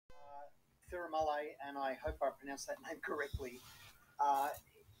Thirumalai, and I hope I pronounced that name correctly. Uh,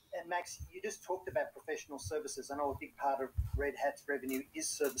 and Max, you just talked about professional services. I know a big part of Red Hat's revenue is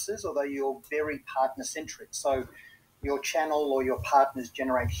services, although you're very partner-centric. So your channel or your partners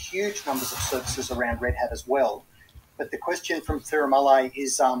generate huge numbers of services around Red Hat as well. But the question from Thirumalai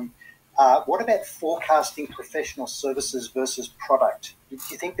is, what about forecasting professional services versus product? Do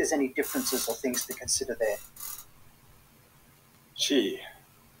you think there's any differences or things to consider there? Gee,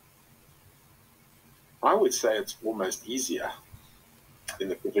 I would say it's almost easier in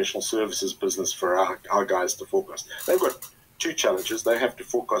the professional services business for our guys to forecast. They've got two challenges. They have to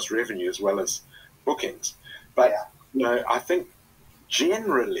forecast revenue as well as bookings. But I think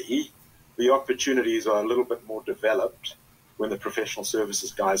generally the opportunities are a little bit more developed when the professional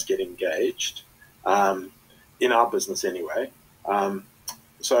services guys get engaged, in our business anyway.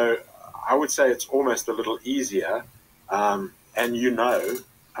 So I would say it's almost a little easier. And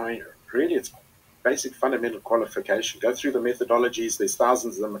really it's basic fundamental qualification. Go through the methodologies. There's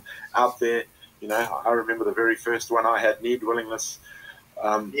thousands of them out there. I remember the very first one I had, need, willingness,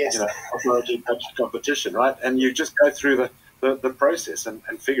 authority, competition, right? And you just go through the process and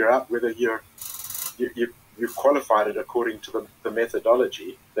figure out whether you've qualified it according to the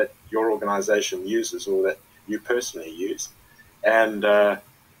methodology that your organization uses or that you personally use. And I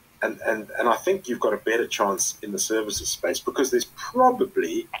think you've got a better chance in the services space because there's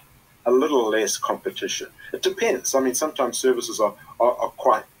probably a little less competition. It depends. I mean, sometimes services are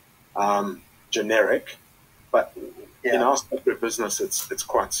quite generic, but in our separate business, it's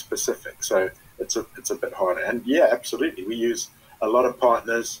quite specific. So it's a bit harder. And yeah, absolutely, we use a lot of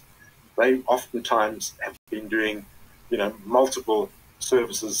partners. They oftentimes have been doing, multiple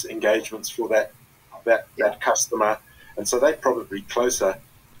services engagements for that customer, and so they're probably closer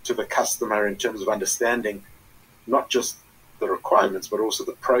to the customer in terms of understanding not just the requirements, but also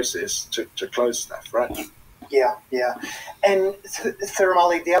the process to close stuff, right? Yeah. And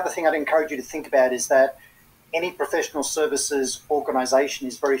Thirumalai, the other thing I'd encourage you to think about is that any professional services organization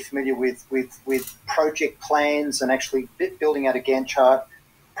is very familiar with project plans and actually building out a Gantt chart,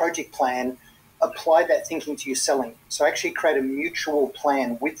 project plan. Apply that thinking to your selling. So actually create a mutual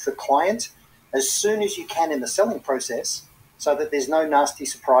plan with the client as soon as you can in the selling process so that there's no nasty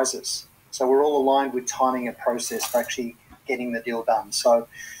surprises. So we're all aligned with timing and process for actually getting the deal done. So,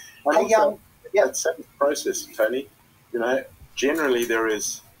 that same process, Tony, generally there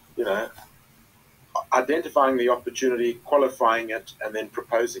is, identifying the opportunity, qualifying it, and then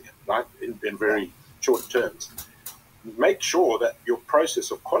proposing it, right, in very short terms. Make sure that your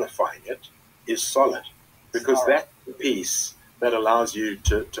process of qualifying it is solid, because that's the piece that allows you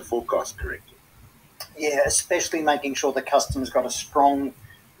to forecast correctly. Yeah, especially making sure the customer's got a strong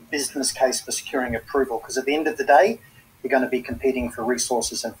business case for securing approval, because at the end of the day, you're going to be competing for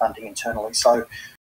resources and funding internally. So